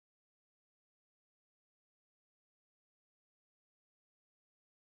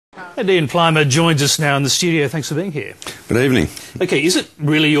And Ian Plimer joins us now in the studio. Thanks for being here. Good evening. Okay, is it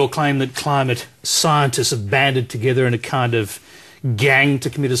really your claim that climate scientists have banded together in a kind of gang to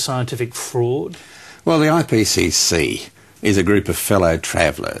commit a scientific fraud? Well, the IPCC is a group of fellow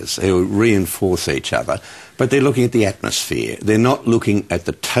travellers who reinforce each other, but they're looking at the atmosphere. They're not looking at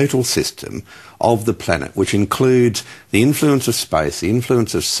the total system of the planet, which includes the influence of space, the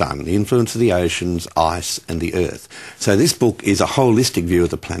influence of sun, the influence of the oceans, ice and the earth. So this book is a holistic view of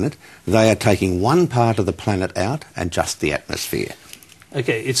the planet. They are taking one part of the planet out and just the atmosphere.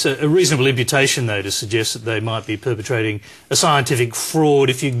 Okay, it's a reasonable imputation, though, to suggest that they might be perpetrating a scientific fraud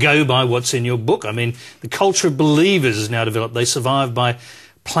if you go by what's in your book. I mean, the culture of believers is now developed. They survive by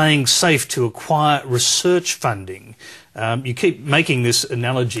playing safe to acquire research funding. You keep making this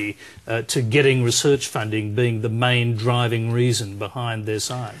analogy to getting research funding being the main driving reason behind their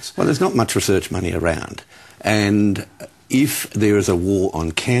science. Well, there's not much research money around. And if there is a war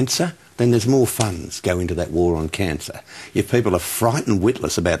on cancer, then there's more funds go into that war on cancer. If people are frightened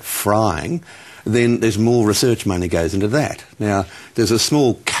witless about frying, then there's more research money goes into that. Now, there's a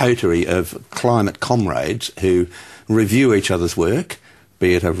small coterie of climate comrades who review each other's work,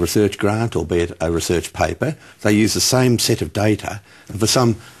 be it a research grant or be it a research paper. They use the same set of data, and for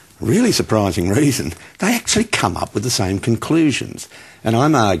some really surprising reason, they actually come up with the same conclusions. And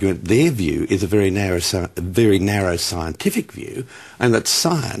I'm arguing that their view is a very narrow scientific view, and that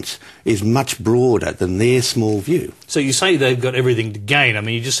science is much broader than their small view. So you say they've got everything to gain. I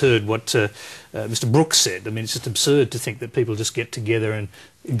mean, you just heard what Mr. Brooks said. I mean, it's just absurd to think that people just get together and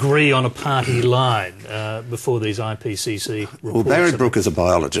agree on a party line before these IPCC reports. Well, Barry Brooks is a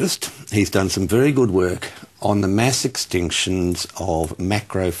biologist. He's done some very good work on the mass extinctions of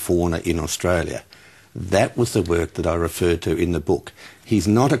macrofauna in Australia. That was the work that I referred to in the book. He's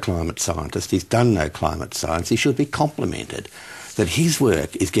not a climate scientist. He's done no climate science. He should be complimented that his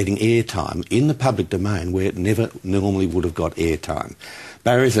work is getting airtime in the public domain where it never normally would have got airtime.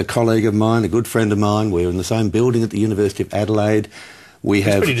 Barry's a colleague of mine, a good friend of mine. We're in the same building at the University of Adelaide. He's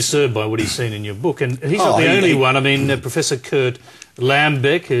pretty disturbed by what he's seen in your book, and he's not the only one. I mean, Professor Kurt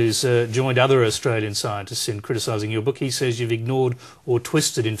Lambeck, who's joined other Australian scientists in criticising your book, he says you've ignored or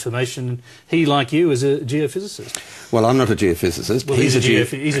twisted information. He, like you, is a geophysicist. Well, I'm not a geophysicist. Well, he's a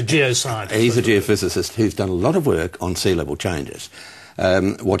geoscientist. He's a geophysicist who's done a lot of work on sea level changes.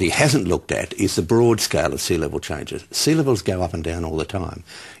 What he hasn't looked at is the broad scale of sea level changes. Sea levels go up and down all the time.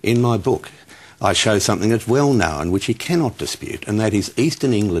 In my book, I show something that's well known, which he cannot dispute, and that is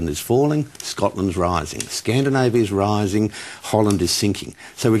eastern England is falling, Scotland's rising, Scandinavia is rising, Holland is sinking.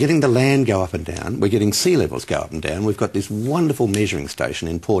 So we're getting the land go up and down, we're getting sea levels go up and down. We've got this wonderful measuring station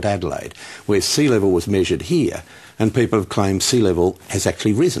in Port Adelaide, where sea level was measured here, and people have claimed sea level has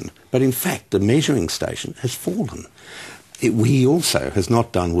actually risen. But in fact, the measuring station has fallen. He also has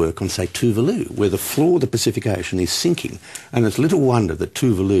not done work on, say, Tuvalu, where the floor of the Pacific Ocean is sinking, and it's little wonder that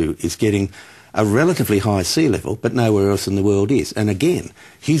Tuvalu is getting a relatively high sea level, but nowhere else in the world is. And again,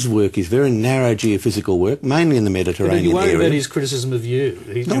 his work is very narrow geophysical work, mainly in the Mediterranean area. Are you worried about his criticism of you?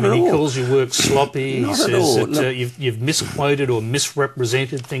 He calls your work sloppy. He says that you've misquoted or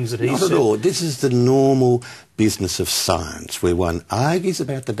misrepresented things that he said. Not at all. This is the normal business of science, where one argues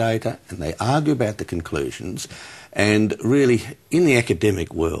about the data and they argue about the conclusions. And really, in the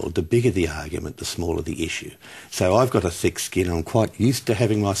academic world, the bigger the argument, the smaller the issue. So I've got a thick skin. I'm quite used to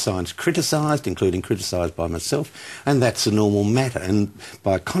having my science criticised, including criticised by myself, and that's a normal matter. And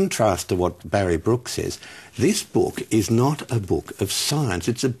by contrast to what Barry Brooks says, this book is not a book of science.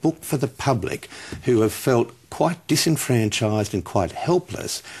 It's a book for the public who have felt quite disenfranchised and quite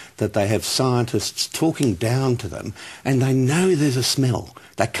helpless that they have scientists talking down to them, and they know there's a smell.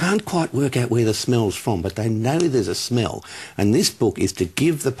 They can't quite work out where the smell's from, but they know there's a smell. And this book is to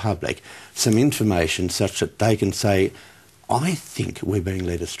give the public some information such that they can say, I think we're being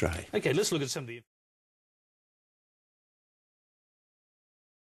led astray. Okay, let's look at some of the